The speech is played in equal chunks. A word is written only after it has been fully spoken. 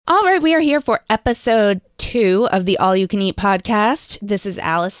All right, we are here for episode 2 of the All You Can Eat podcast. This is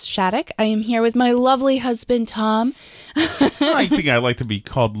Alice Shattuck. I am here with my lovely husband, Tom. I think I like to be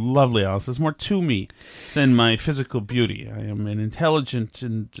called lovely, Alice. There's more to me than my physical beauty. I am an intelligent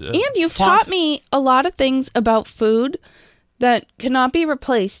and you've taught me a lot of things about food that cannot be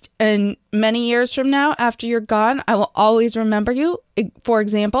replaced. And many years from now, after you're gone, I will always remember you. For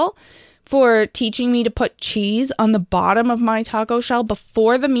example, for teaching me to put cheese on the bottom of my taco shell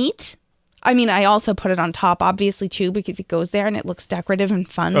before the meat. I mean, I also put it on top, obviously, too, because it goes there and it looks decorative and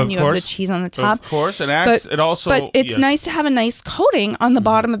fun when you have the cheese on the top. Of course, but it's nice to have a nice coating on the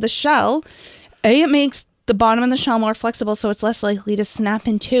bottom of the shell. It makes the bottom of the shell more flexible, so it's less likely to snap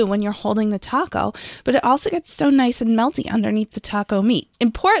in two when you're holding the taco. But it also gets so nice and melty underneath the taco meat.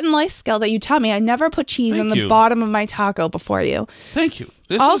 Important life skill that you taught me. I never put cheese on the bottom of my taco before you. Thank you.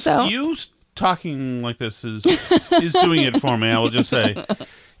 You talking like this is doing it for me, I will just say.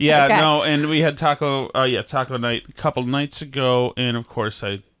 Yeah, okay. No, and we had taco night a couple nights ago, and of course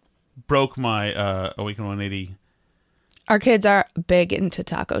I broke my Awaken 180. Our kids are big into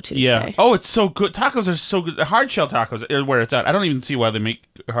Taco Tuesday. Yeah. Oh, it's so good. Tacos are so good. Hard shell tacos are where it's at. I don't even see why they make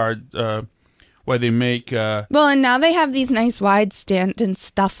Well, and now they have these nice wide stand and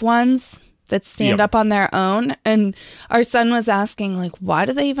stuff ones that stand up on their own. And our son was asking, like, why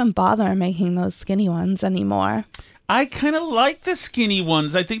do they even bother making those skinny ones anymore? I kind of like the skinny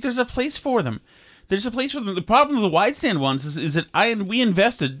ones. I think there's a place for them. The problem with the wide stand ones is that we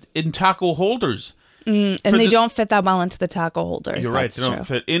invested in taco holders. And they don't fit that well into the taco holders. You're right. They don't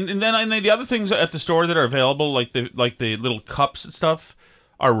fit. And then the other things at the store that are available, like the little cups and stuff,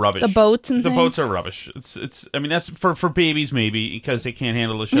 are rubbish. The boats and the boats are rubbish. It's. I mean, that's for babies maybe because they can't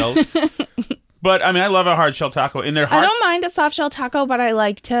handle the shells. But I mean, I love a hard shell taco. And I don't mind a soft shell taco, but I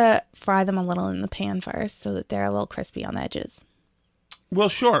like to fry them a little in the pan first so that they're a little crispy on the edges. Well,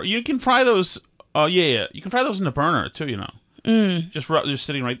 sure, you can fry those. You can fry those in the burner too. You know, just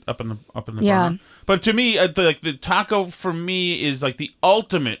sitting right up in the burner. But to me, the taco for me is like the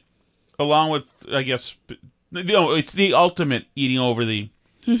ultimate, along with it's the ultimate eating over the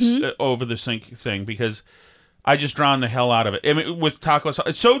sink thing because I just drown the hell out of it. I mean, with tacos,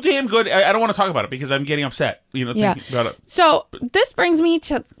 it's so damn good. I don't want to talk about it because I'm getting upset. Thinking about it. So this brings me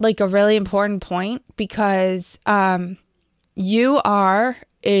to like a really important point because you are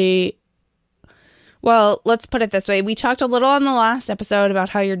Well, let's put it this way. We talked a little on the last episode about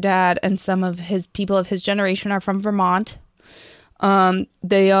how your dad and some of his people of his generation are from Vermont.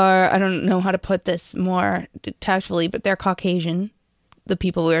 They are, I don't know how to put this more tactfully, but they're Caucasian. The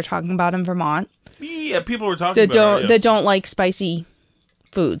people we were talking about in Vermont. Yeah, people were talking about that don't like spicy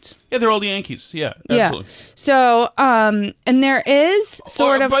foods. Yeah, they're all the Yankees. Yeah, absolutely. Yeah. So, and there is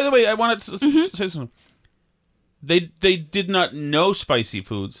sort of... By the way, I wanted to say something. They did not know spicy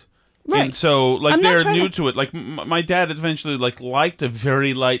foods. Right. And so, they're new to it. Like, my dad eventually, liked a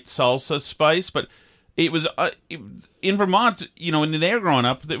very light salsa spice, but it was, in Vermont, when they were growing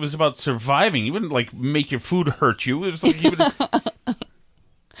up, it was about surviving. You wouldn't, make your food hurt you. It was like,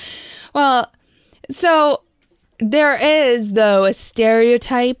 Well, so there is, though, a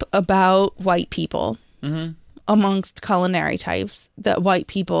stereotype about white people amongst culinary types that white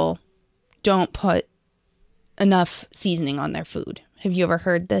people don't put enough seasoning on their food. Have you ever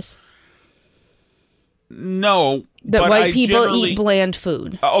heard this? No. That white people eat bland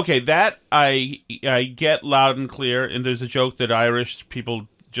food. Okay, that I get loud and clear, and there's a joke that Irish people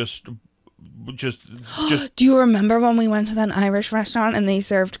just Do you remember when we went to that Irish restaurant and they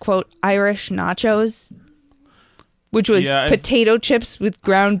served, quote, Irish nachos? Which was potato chips with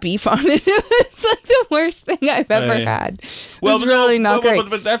ground beef on it. It was like the worst thing I've ever had. It was really not great.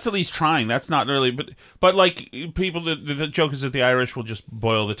 But that's at least trying. That's not really... But people... The joke is that the Irish will just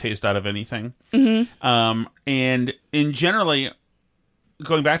boil the taste out of anything. Mm-hmm. And generally,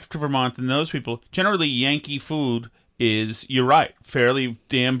 going back to Vermont and those people, generally Yankee food is, you're right, fairly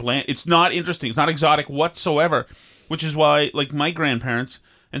damn bland. It's not interesting. It's not exotic whatsoever, which is why, my grandparents...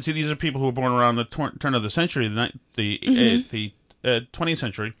 And see, these are people who were born around the turn of the century, the 20th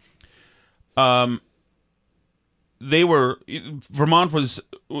century. Vermont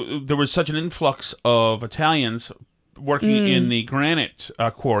there was such an influx of Italians working in the granite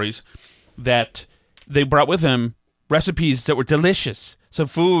quarries that they brought with them recipes that were delicious. So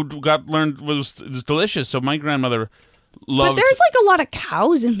food was delicious. So my grandmother loved... But there's a lot of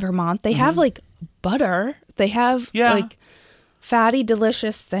cows in Vermont. They have butter. They have fatty,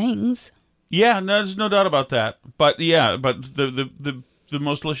 delicious things. Yeah, no, there's no doubt about that. But the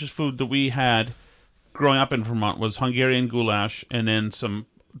most delicious food that we had growing up in Vermont was Hungarian goulash and then some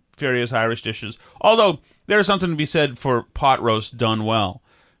various Irish dishes. Although there's something to be said for pot roast done well.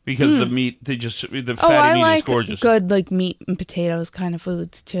 because the meat, the I fatty meat like is gorgeous. good like meat and potatoes kind of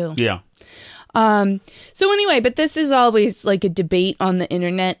foods too. Yeah. So anyway, but this is always like a debate on the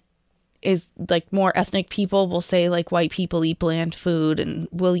internet. Is like more ethnic people will say like white people eat bland food and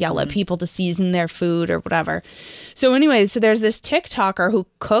will yell at people to season their food or whatever. So anyway, so there's this TikToker who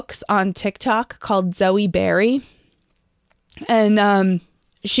cooks on TikTok called Zoe Berry. And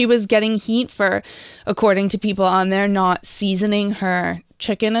she was getting heat for, according to people on there, not seasoning her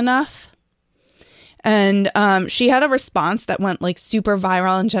chicken enough. And she had a response that went like super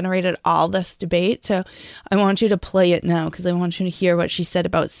viral and generated all this debate. So I want you to play it now because I want you to hear what she said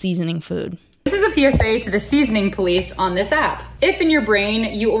about seasoning food. This is a PSA to the seasoning police on this app. If in your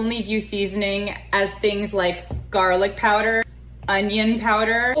brain you only view seasoning as things like garlic powder, onion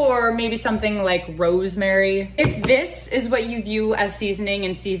powder, or maybe something like rosemary, if this is what you view as seasoning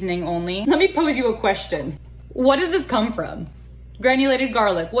and seasoning only, let me pose you a question. What does this come from? Granulated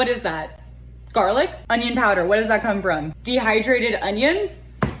garlic, what is that? Garlic? Onion powder, where does that come from? Dehydrated onion?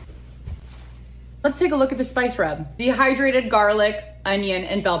 Let's take a look at the spice rub. Dehydrated garlic, onion,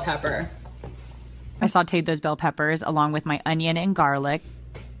 and bell pepper. I sauteed those bell peppers along with my onion and garlic.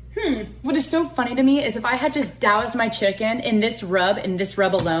 What is so funny to me is if I had just doused my chicken in this rub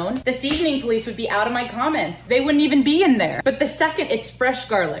alone, the seasoning police would be out of my comments. They wouldn't even be in there. But the second it's fresh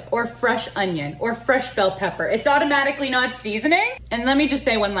garlic or fresh onion or fresh bell pepper, it's automatically not seasoning. And let me just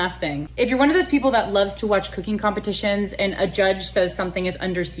say one last thing. If you're one of those people that loves to watch cooking competitions and a judge says something is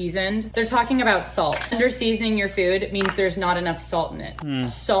under-seasoned, they're talking about salt. Under-seasoning your food means there's not enough salt in it.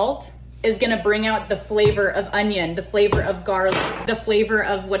 Salt is gonna bring out the flavor of onion, the flavor of garlic, the flavor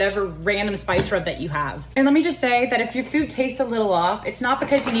of whatever random spice rub that you have. And let me just say that if your food tastes a little off, it's not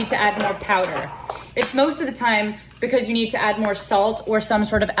because you need to add more powder. It's most of the time because you need to add more salt or some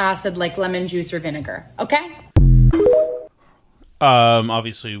sort of acid like lemon juice or vinegar, okay?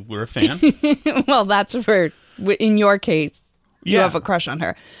 Obviously we're a fan. Well, that's for, in your case, you Yeah. have a crush on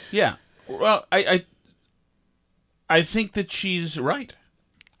her. Yeah. Well, I think that she's right.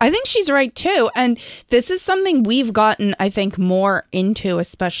 I think she's right too. And this is something we've gotten, I think, more into,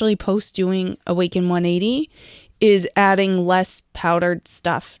 especially post doing Awaken 180, is adding less powdered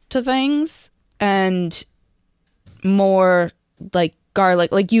stuff to things and more like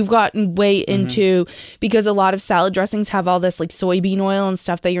garlic. Like you've gotten way into, because a lot of salad dressings have all this like soybean oil and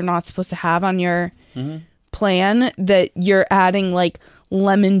stuff that you're not supposed to have on your plan, that you're adding like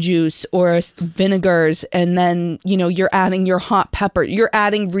lemon juice or vinegars, and then you're adding your hot pepper, you're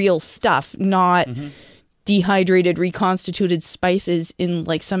adding real stuff, not dehydrated reconstituted spices in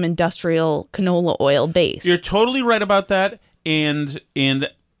like some industrial canola oil base. You're totally right about that. And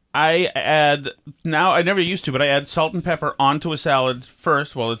I add, now I never used to, but I add salt and pepper onto a salad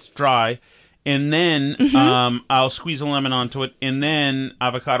first while it's dry, and then I'll squeeze a lemon onto it, and then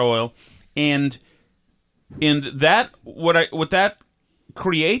avocado oil, and that what that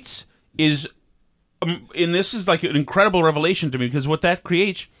creates is and this is like an incredible revelation to me, because what that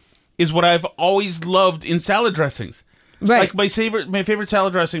creates is what I've always loved in salad dressings. Right. Like my favorite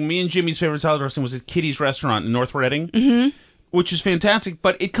salad dressing, me and Jimmy's favorite salad dressing was at Kitty's restaurant in North Reading, which is fantastic,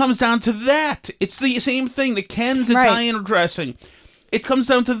 but it comes down to that. It's the same thing, the Ken's Italian dressing. It comes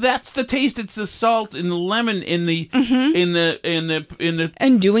down to that's the taste. It's the salt and the lemon in the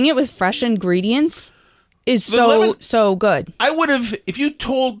and doing it with fresh ingredients is so good. I would have,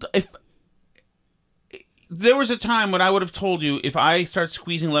 if there was a time when I would have told you, if I start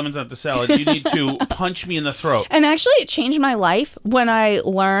squeezing lemons out the salad, you need to punch me in the throat. And actually, it changed my life when I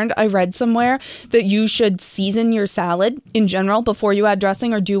read somewhere that you should season your salad in general before you add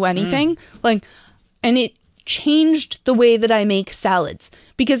dressing or do anything. And it changed the way that I make salads,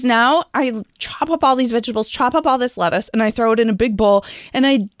 because now I chop up all these vegetables, chop up all this lettuce, and I throw it in a big bowl, and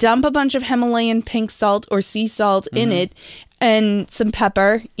I dump a bunch of Himalayan pink salt or sea salt in it, and some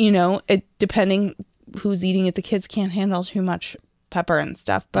pepper, depending who's eating it. The kids can't handle too much pepper and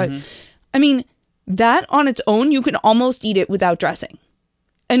stuff, but I mean, that on its own, you can almost eat it without dressing,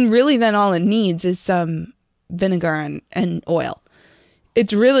 and really then all it needs is some vinegar and oil.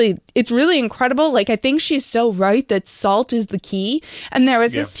 It's really incredible. Like, I think she's so right that salt is the key. And there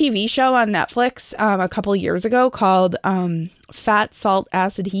was this TV show on Netflix a couple of years ago called Fat, Salt,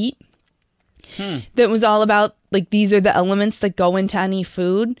 Acid, Heat. That was all about, like, these are the elements that go into any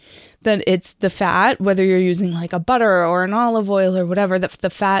food. That it's the fat, whether you're using like a butter or an olive oil or whatever, that the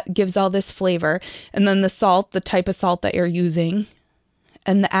fat gives all this flavor. And then the salt, the type of salt that you're using,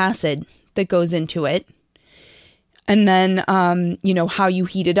 and the acid that goes into it. And then, how you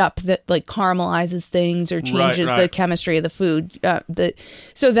heat it up, that like caramelizes things or changes the chemistry of the food.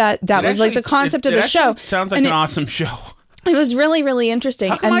 So that was like the concept of the show. Sounds like an awesome show. It was really, really interesting.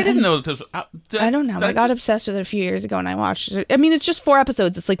 How come I didn't know this? I don't know. I got obsessed with it a few years ago and I watched it. I mean, it's just 4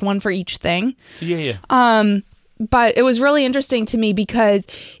 episodes. It's like one for each thing. Yeah. But it was really interesting to me because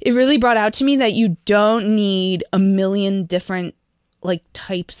it really brought out to me that you don't need a million different like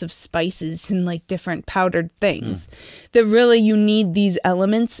types of spices and like different powdered things. That really you need these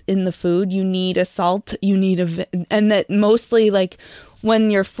elements in the food. You need a salt, you need and that mostly like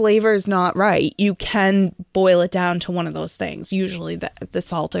when your flavor is not right, you can boil it down to one of those things. Usually the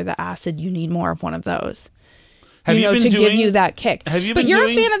salt or the acid, you need more of one of those. Give you that kick. But you're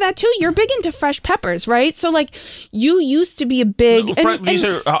a fan of that too. You're big into fresh peppers, right? So like you used to be a big... these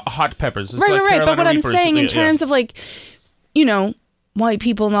are hot peppers. It's right. Carolina But what Reapers, I'm saying in terms of like, you know, white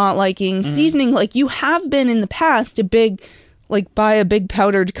people not liking seasoning, like you have been in the past a big... like buy a big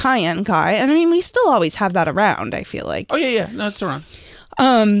powdered cayenne guy. And I mean, we still always have that around, I feel like. Oh, yeah. No, it's around.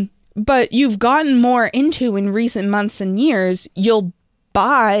 But you've gotten more into in recent months and years, you'll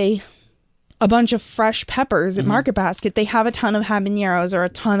buy a bunch of fresh peppers at Market Basket. They have a ton of habaneros or a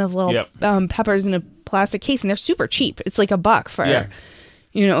ton of little peppers in a plastic case, and they're super cheap. It's like $1 for,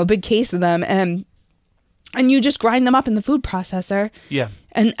 a big case of them. And you just grind them up in the food processor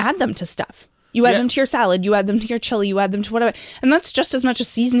and add them to stuff. You add them to your salad, you add them to your chili, you add them to whatever. And that's just as much a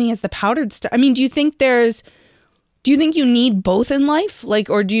seasoning as the powdered stuff. I mean, do you think you need both in life? Like,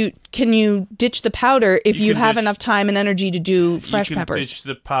 or can you ditch the powder if you have enough time and energy to do fresh peppers? You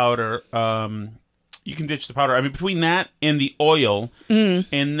can ditch the powder. I mean, between that and the oil and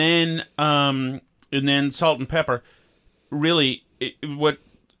then salt and pepper, really,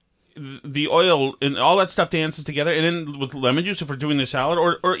 the oil and all that stuff dances together, and then with lemon juice if we're doing the salad,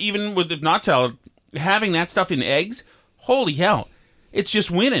 or even with the not salad, having that stuff in eggs, holy hell, it's just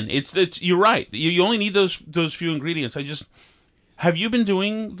winning. It's you're right. You only need those few ingredients. Have you been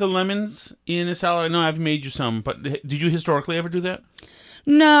doing the lemons in a salad? I know I've made you some, but did you historically ever do that?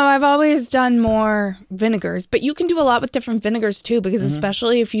 No, I've always done more vinegars, but you can do a lot with different vinegars too, because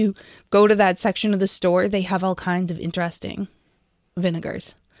especially if you go to that section of the store, they have all kinds of interesting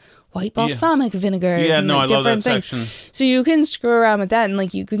vinegars. White balsamic vinegar. Yeah, and I love that things. section. So you can screw around with that and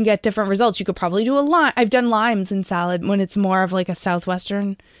like you can get different results. You could probably do a lime. I've done limes in salad when it's more of like a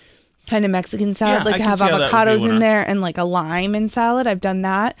southwestern kind of Mexican salad, like have avocados in there and like a lime in salad. I've done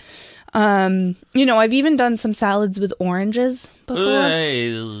that. I've even done some salads with oranges before.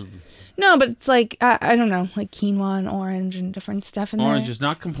 No, but it's like I don't know, like quinoa and orange and different stuff in there. Orange is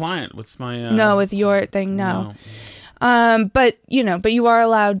not compliant with my No, with your thing, no. But you are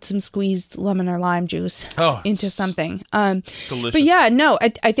allowed some squeezed lemon or lime juice into something. Delicious. But yeah, no,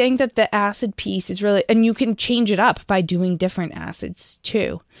 I think that the acid piece is really, and you can change it up by doing different acids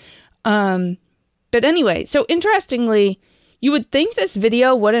too. But anyway, so interestingly, you would think this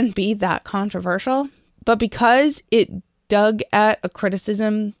video wouldn't be that controversial, but because it dug at a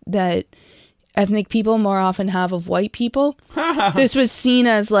criticism that ethnic people more often have of white people, this was seen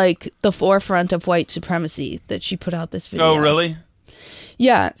as like the forefront of white supremacy that she put out this video. Oh, really?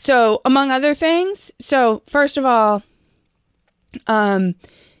 Yeah. So among other things, first of all,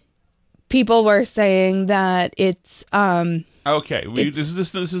 people were saying that it's okay. This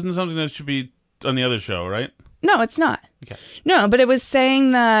isn't something that should be on the other show, right? No, it's not. Okay. No, but it was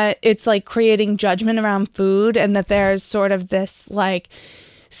saying that it's like creating judgment around food, and that there's sort of this like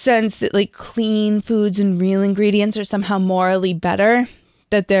sense that like clean foods and real ingredients are somehow morally better,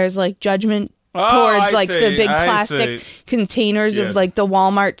 that there's like judgment towards the big plastic containers of like the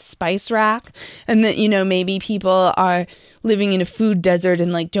Walmart spice rack, and that maybe people are living in a food desert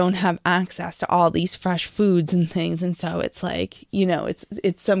and like don't have access to all these fresh foods and things, and so it's like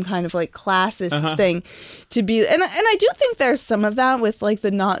it's some kind of like classist thing to be, and I do think there's some of that with like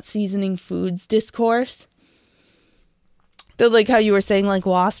the not seasoning foods discourse. Like how you were saying, like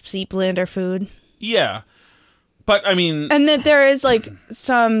wasps eat blander food. Yeah. But I mean... And that there is like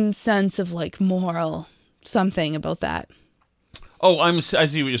some sense of like moral something about that. Oh, I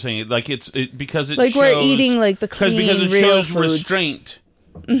see what you're saying. Like because it like shows... we're eating like the clean, because it real shows foods. restraint.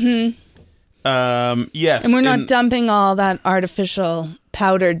 Mm-hmm. Yes. And we're not dumping all that artificial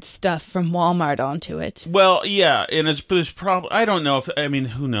powdered stuff from Walmart onto it. Well, yeah. And there's probably... I don't know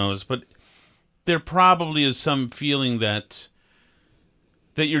who knows, but there probably is some feeling that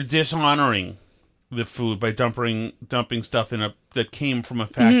you're dishonoring the food by dumping stuff that came from a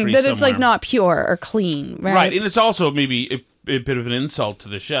factory that somewhere. It's like not pure or clean, right? Right, and it's also maybe a bit of an insult to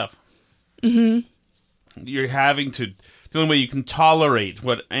the chef. Mm-hmm. You're having to... The only way you can tolerate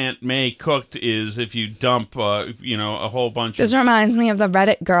what Aunt May cooked is if you dump, a whole bunch This reminds me of the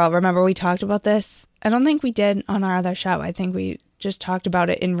Reddit girl. Remember we talked about this? I don't think we did on our other show. I think we just talked about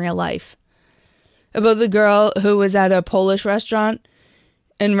it in real life. about the girl who was at a Polish restaurant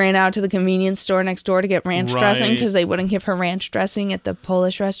and ran out to the convenience store next door to get ranch dressing because they wouldn't give her ranch dressing at the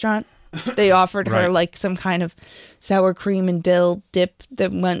Polish restaurant. They offered her like some kind of sour cream and dill dip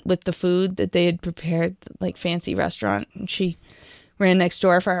that went with the food that they had prepared, like fancy restaurant. And she ran next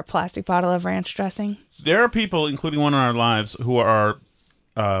door for a plastic bottle of ranch dressing. There are people, including one in our lives, who are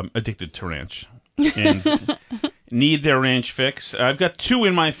addicted to ranch and need their ranch fix. I've got two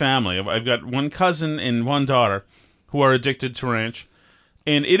in my family. I've got one cousin and one daughter who are addicted to ranch.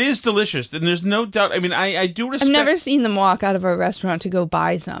 And it is delicious, and there's no doubt. I mean, I do respect... I've never seen them walk out of a restaurant to go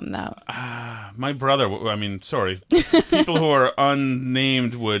buy some, though. My brother, I mean, sorry. People who are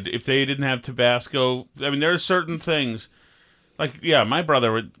unnamed would, if they didn't have Tabasco... I mean, there are certain things. Like, yeah, my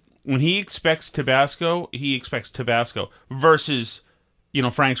brother, would, when he expects Tabasco versus,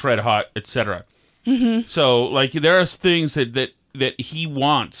 Frank's Red Hot, etc. Mm-hmm. So, like, there are things that he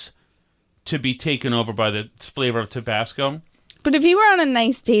wants to be taken over by the flavor of Tabasco. But if he were on a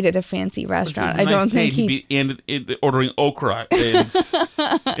nice date at a fancy restaurant, I don't think he'd be ordering okra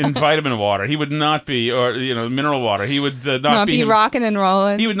and vitamin water. He would not be, or mineral water. He would not be rocking and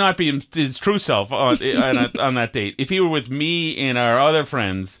rolling. He would not be his true self on that date. If he were with me and our other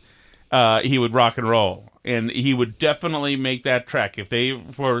friends, he would rock and roll, and he would definitely make that trek. If they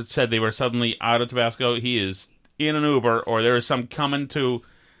said they were suddenly out of Tabasco, he is in an Uber, or there is some coming to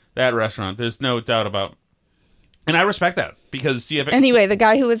that restaurant. There's no doubt about. And I respect that because you have. Anyway, the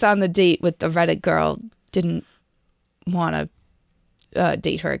guy who was on the date with the Reddit girl didn't want to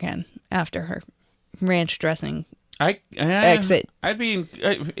date her again after her ranch dressing exit. I'd be,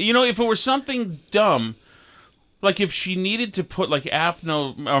 if it were something dumb, like if she needed to put like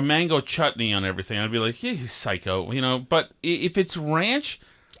apple or mango chutney on everything, I'd be like, yeah, you psycho, But if it's ranch,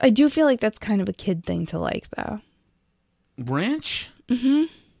 I do feel like that's kind of a kid thing to like, though. Ranch. Mm-hmm.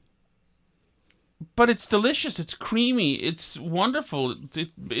 But it's delicious. It's creamy. It's wonderful.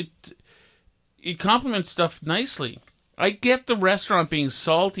 It complements stuff nicely. I get the restaurant being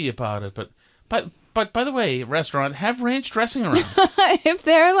salty about it, but by the way, restaurant, have ranch dressing around. If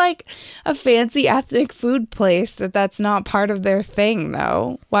they're like a fancy ethnic food place that's not part of their thing,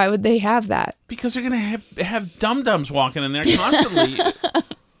 though, why would they have that? Because they're going to have dum-dums walking in there constantly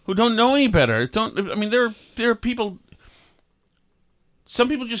who don't know any better. There are people... Some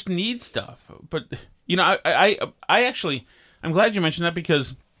people just need stuff, but I actually, I'm glad you mentioned that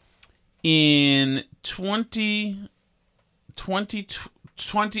because in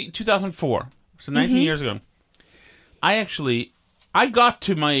 2004, so 19 years ago, I got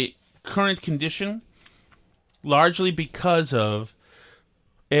to my current condition largely because of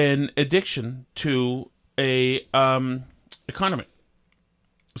an addiction to a condiment.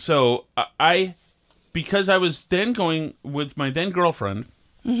 So because I was then going with my then girlfriend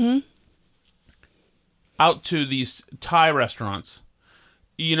out to these Thai restaurants.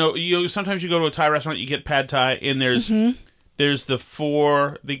 Sometimes you go to a Thai restaurant, you get pad Thai, and there's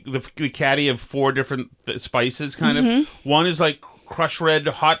the caddy of four different spices, kind of. One is like crushed red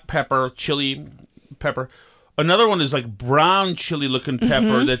hot pepper, chili pepper. Another one is like brown chili looking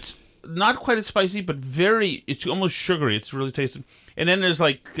pepper that's not quite as spicy, but it's almost sugary. It's really tasty. And then there's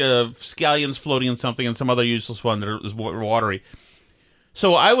like scallions floating in something and some other useless one that is watery.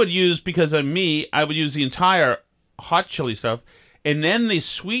 So I would use, because I'm me, I would use the entire hot chili stuff. And then the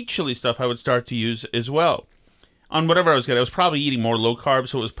sweet chili stuff I would start to use as well. On whatever I was getting. I was probably eating more low carb,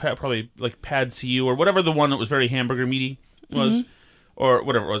 so it was probably like Pad CU or whatever the one that was very hamburger meaty was. Or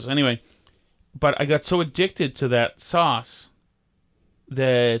whatever it was. Anyway, but I got so addicted to that sauce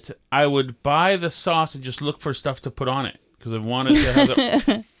that I would buy the sauce and just look for stuff to put on it. Because I wanted to have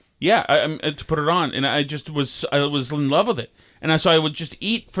to put it on, and I was in love with it, and so I would just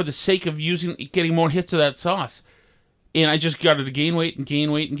eat for the sake of getting more hits of that sauce, and I just got to gain weight and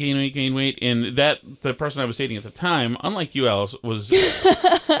gain weight and gain weight, and the person I was dating at the time, unlike you, Alice, was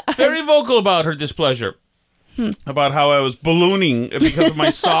very vocal about her displeasure about how I was ballooning because of my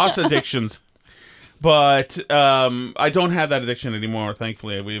sauce addictions. But I don't have that addiction anymore.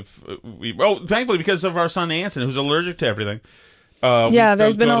 Thankfully, thankfully because of our son Anson, who's allergic to everything.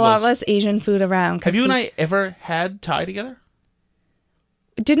 There's been a lot less Asian food around. Have you and I ever had Thai together?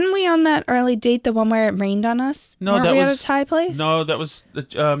 Didn't we on that early date, the one where it rained on us? No, Weren't we at a Thai place? No, that was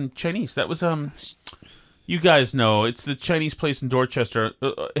the Chinese. That was you guys know it's the Chinese place in Dorchester,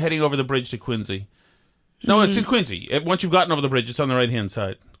 heading over the bridge to Quincy. No, it's in Quincy. Once you've gotten over the bridge, it's on the right hand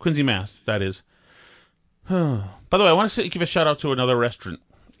side, Quincy, Mass. That is. By the way, I want to give a shout out to another restaurant,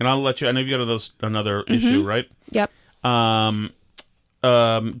 and I'll let you. I know you got another issue, right? Yep.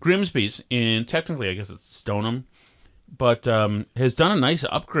 Grimsby's technically, I guess it's Stoneham, but has done a nice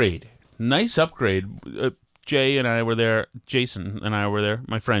upgrade Nice upgrade. Jay and I were there. Jason and I were there.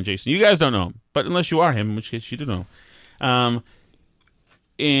 My friend Jason. You guys don't know him, but unless you are him, in which case you do know him.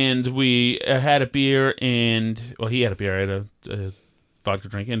 And we had a beer, and well, he had a beer. I had a vodka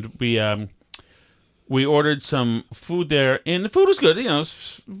drink, and we ordered some food there, and the food was good. You know,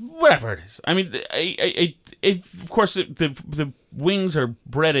 whatever it is. I mean, of course, the wings are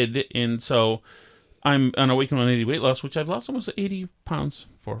breaded, and so I'm on a week 180 weight loss, which I've lost almost 80 pounds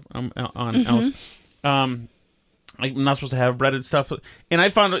for on Alice. I'm not supposed to have breaded stuff, and I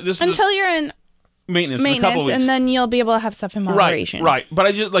found this until you're in maintenance in a couple weeks. And then you'll be able to have stuff in moderation. Right. But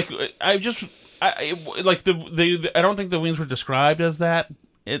I don't think the wings were described as that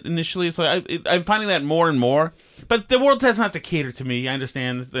initially. So I'm finding that more and more. But the world doesn't have to cater to me. I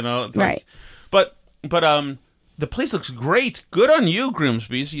understand, you know. It's right. But the place looks great. Good on you,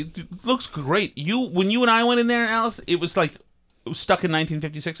 Grimsby's. It looks great. When you and I went in there, Alice, it was like stuck in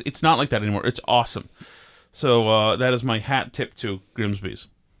 1956. It's not like that anymore. It's awesome. So that is my hat tip to Grimsby's.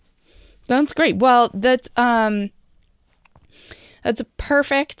 That's great. Well, that's a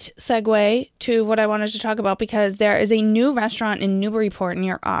perfect segue to what I wanted to talk about, because there is a new restaurant in Newburyport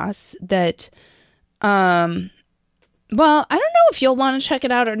near us that, well, I don't know if you'll want to check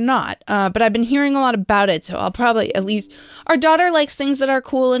it out or not, but I've been hearing a lot about it, so I'll probably at least, our daughter likes things that are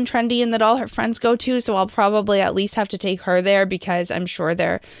cool and trendy and that all her friends go to, so I'll probably at least have to take her there, because I'm sure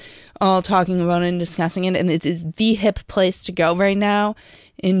they're all talking about it and discussing it, and it is the hip place to go right now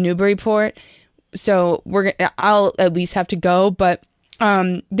in Newburyport. So I'll at least have to go, but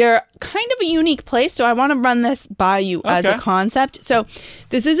they're kind of a unique place, so I want to run this by you as a concept. So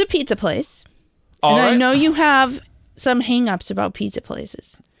this is a pizza place, and I know you have some hang-ups about pizza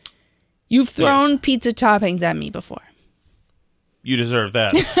places. You've thrown pizza toppings at me before. You deserve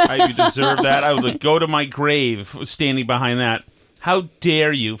that. You deserve that. I would go to my grave standing behind that. How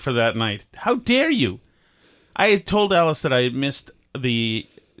dare you for that night? How dare you? I had told Alice that I had missed the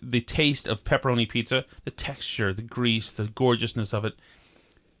taste of pepperoni pizza, the texture, the grease, the gorgeousness of it.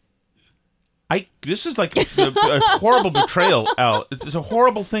 This is like a horrible betrayal, Al. It's a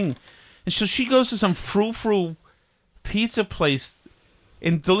horrible thing. And so she goes to some frou-frou pizza place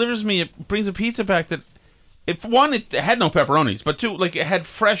and brings a pizza back that, if one, it had no pepperonis, but two, like it had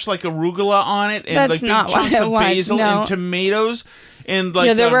fresh like arugula on it, and that's like not big chunks of basil and tomatoes, and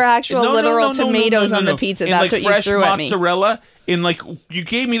like there were actual literal tomatoes on the pizza. And that's like what you threw at me. Fresh mozzarella, and like you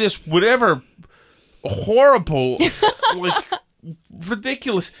gave me this whatever horrible, like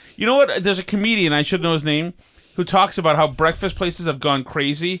ridiculous. You know what? There's a comedian, I should know his name, who talks about how breakfast places have gone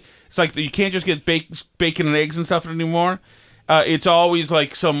crazy. It's like you can't just get bacon and eggs and stuff anymore. It's always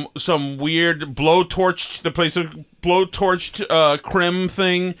like some weird blowtorched creme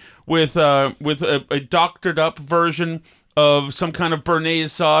thing with a doctored up version of some kind of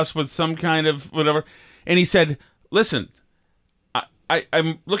béarnaise sauce with some kind of whatever. And he said, "Listen,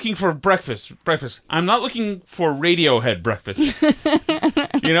 I'm looking for breakfast. I'm not looking for Radiohead breakfast.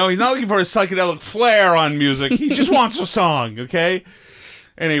 You know, he's not looking for a psychedelic flair on music. He just wants a song, okay?"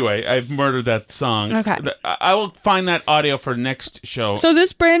 Anyway, I've murdered that song. Okay. I will find that audio for next show. So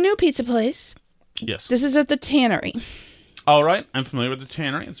this brand new pizza place. Yes. This is at the Tannery. All right. I'm familiar with the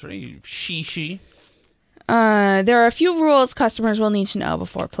Tannery. It's very she. There are a few rules customers will need to know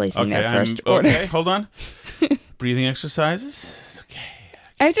before placing their first order. Okay, hold on. Breathing exercises. It's okay.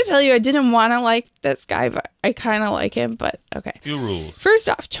 I have to tell you, I didn't want to like this guy, but I kind of like him, but okay. Few rules. First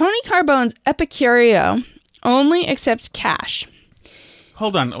off, Tony Carbone's Epicurio only accepts cash.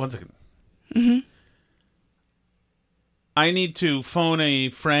 Hold on 1 second. Mm-hmm. I need to phone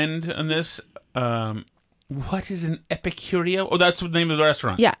a friend on this. What is an Epicurio? Oh, that's the name of the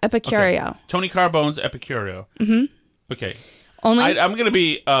restaurant. Yeah, Epicurio. Okay. Tony Carbone's Epicurio. Mm-hmm. Okay. Only. I'm going to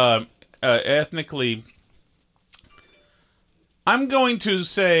be ethnically. I'm going to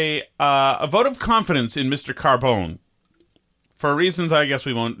say a vote of confidence in Mr. Carbone, for reasons I guess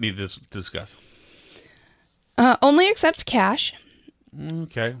we won't need to discuss. Only accepts cash.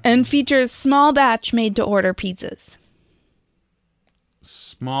 Okay. And features small batch made to order pizzas.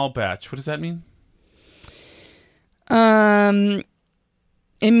 Small batch. What does that mean?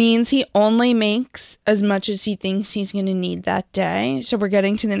 It means he only makes as much as he thinks he's going to need that day. So we're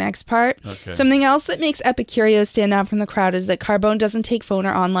getting to the next part. Okay. Something else that makes Epicurio stand out from the crowd is that Carbone doesn't take phone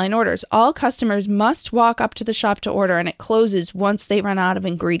or online orders. All customers must walk up to the shop to order, and it closes once they run out of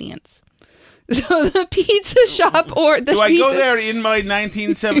ingredients. So the pizza shop Do I go there in my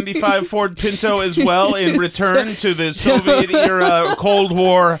 1975 Ford Pinto as well in return to the Soviet-era Cold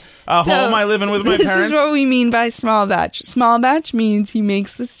War home I live in with my parents? This is what we mean by small batch. Small batch means he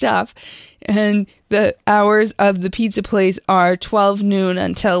makes the stuff, and The hours of the pizza place are 12 noon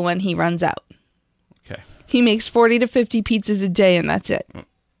until when he runs out. Okay. He makes 40 to 50 pizzas a day, and that's it.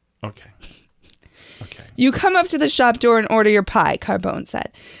 Okay. Okay. You come up to the shop door and order your pie, Carbone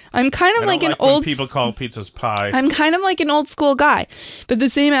said. I'm kind of like an old... people call pizzas pie. I'm kind of like an old school guy, but the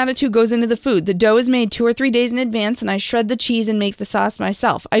same attitude goes into the food. The dough is made 2 or 3 days in advance, and I shred the cheese and make the sauce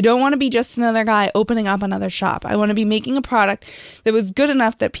myself. I don't want to be just another guy opening up another shop. I want to be making a product that was good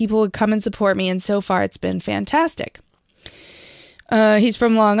enough that people would come and support me, and so far it's been fantastic. He's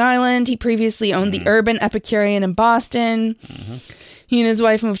from Long Island. He previously owned the Urban Epicurean in Boston. He and his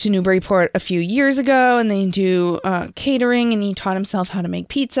wife moved to Newburyport a few years ago, and they do catering, and he taught himself how to make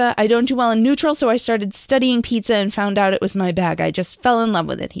pizza. I don't do well in neutral, so I started studying pizza and found out it was my bag. I just fell in love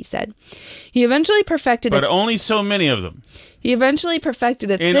with it, he said. He eventually perfected But only so many of them. He eventually perfected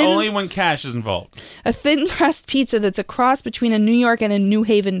And only when cash is involved. A thin crust pizza that's a cross between a New York and a New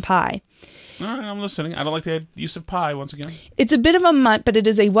Haven pie. All right, I'm listening. I don't like the use of pie, once again. It's a bit of a mutt, but it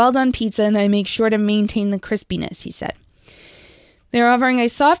is a well-done pizza, and I make sure to maintain the crispiness, he said. They're offering a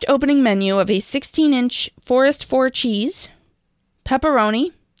soft opening menu of a 16-inch Forest 4 cheese,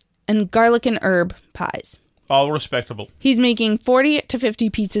 pepperoni, and garlic and herb pies. All respectable. He's making 40 to 50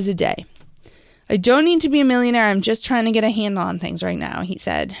 pizzas a day. I don't need to be a millionaire. I'm just trying to get a handle on things right now, he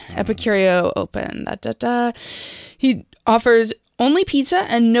said. Epicurio open. He offers only pizza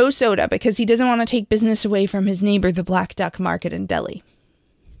and no soda because he doesn't want to take business away from his neighbor, the Black Duck Market in Delhi.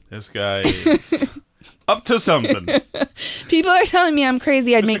 This guy is up to something. People are telling me I'm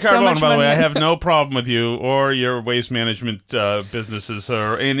crazy. I'd Mr. make Carbone, so much by the money. way, I have no problem with you or your waste management businesses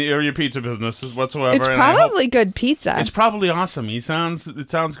or your pizza businesses whatsoever. It's probably good pizza. It's probably awesome. It sounds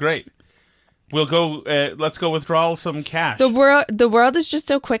great. We'll go. Let's go withdraw some cash. The world is just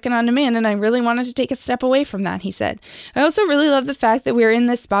so quick and on demand, and I really wanted to take a step away from that, he said. I also really love the fact that we're in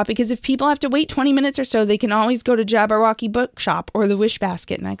this spot because if people have to wait 20 minutes or so, they can always go to Jabberwocky Bookshop or the Wish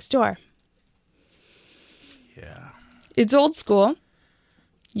Basket next door. Yeah. It's old school.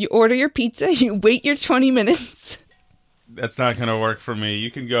 You order your pizza, you wait your 20 minutes. That's not going to work for me. You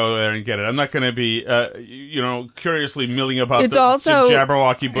can go there and get it. I'm not going to be, curiously milling about the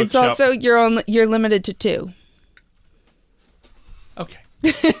Jabberwocky Bookshop. It's also you're limited to 2. Okay.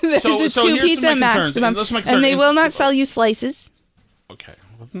 There's a 2 pizza maximum, and they will not sell you slices. Okay.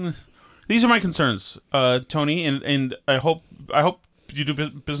 These are my concerns, Tony, and I hope you do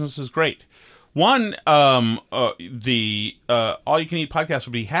business is great. One, All You Can Eat podcast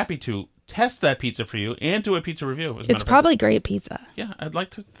would be happy to test that pizza for you and do a pizza review. It's probably great pizza. Yeah, I'd like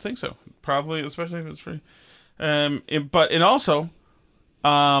to think so. Probably, especially if it's free. So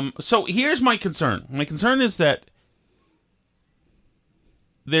here's my concern. My concern is that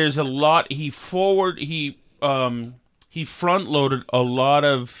there's a lot. He front-loaded a lot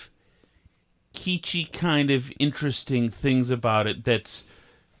of kitschy kind of interesting things about it that's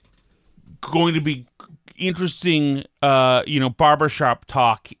going to be interesting, barbershop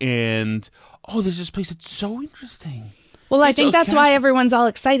talk, and there's this place that's so interesting. Well, I think that's why everyone's all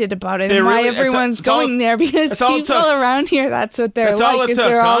excited about it, and why everyone's going there, because people around here, that's what they're like.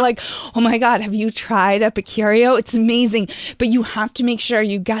 They're all like, "Oh my God, have you tried Epicurio? It's amazing, but you have to make sure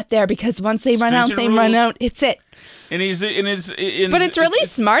you got there because once they run out, they run out. It's it." And but it's really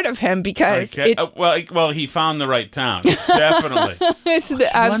smart of him because he found the right town. Definitely, it's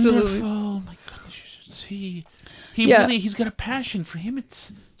absolutely. Wonderful. My goodness, you should see. He's got a passion for him.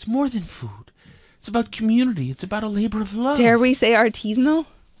 It's more than food. It's about community. It's about a labor of love. Dare we say artisanal?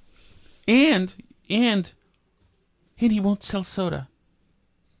 And he won't sell soda,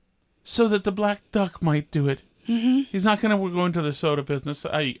 so that the Black Duck might do it. Mm-hmm. He's not going to go into the soda business.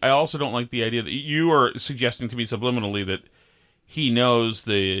 I also don't like the idea that you are suggesting to me subliminally that he knows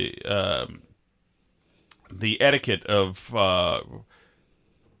the etiquette of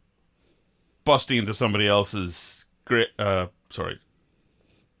busting into somebody else's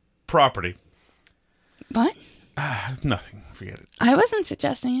property. What? Nothing. Forget it. I wasn't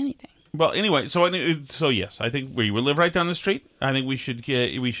suggesting anything. Well, anyway, so yes, I think we live right down the street. I think we should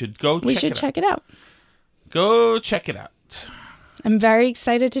go check it out. Go check it out. I'm very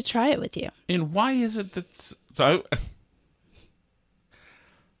excited to try it with you. And why is it that? I'm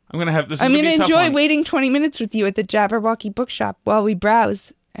going to have this. I'm going to enjoy waiting 20 minutes with you at the Jabberwocky Bookshop while we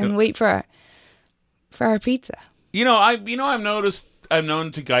browse and wait for our pizza. I've noticed. I'm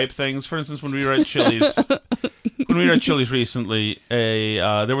known to gype things. For instance, when we were at Chili's, recently,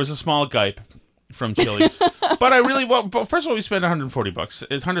 there was a small gype from Chili's. But first of all, we spent $140.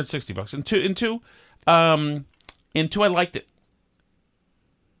 It's $160. And two, I liked it.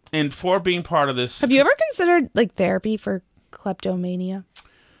 And for being part of this, have you ever considered therapy for kleptomania?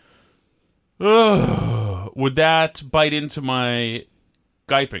 Would that bite into my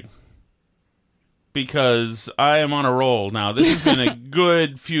giping? Because I am on a roll now. This has been a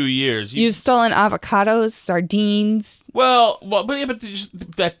good few years. You've stolen avocados, sardines. But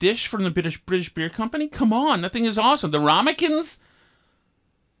that dish from the British Beer Company? Come on, that thing is awesome. The ramekins?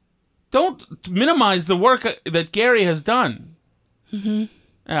 Don't minimize the work that Gary has done. Mm-hmm.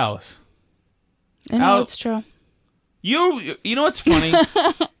 Alice. I know, it's true. You know what's funny?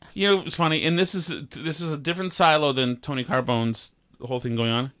 It's funny, and this is a different silo than Tony Carbone's whole thing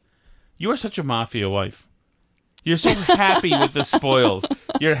going on. You are such a mafia wife. You're so happy with the spoils.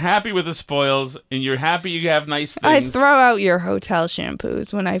 You're happy with the spoils, and you're happy you have nice things. I throw out your hotel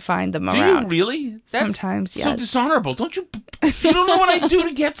shampoos when I find them around. Do you really? That's sometimes, yes. So dishonorable. Don't you? You don't know what I do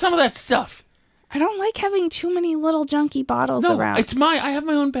to get some of that stuff. I don't like having too many little junky bottles around. I have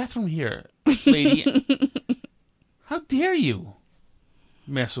my own bathroom here, lady. How dare you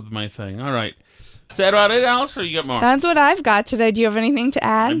mess with my thing? All right. Is that about it, Alice, or you got more? That's what I've got today. Do you have anything to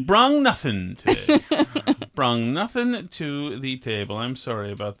add? I brung nothing today. Brung nothing to the table. I'm sorry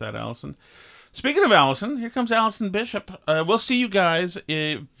about that, Allison. Speaking of Allison, here comes Allison Bishop. We'll see you guys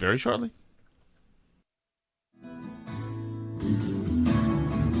very shortly.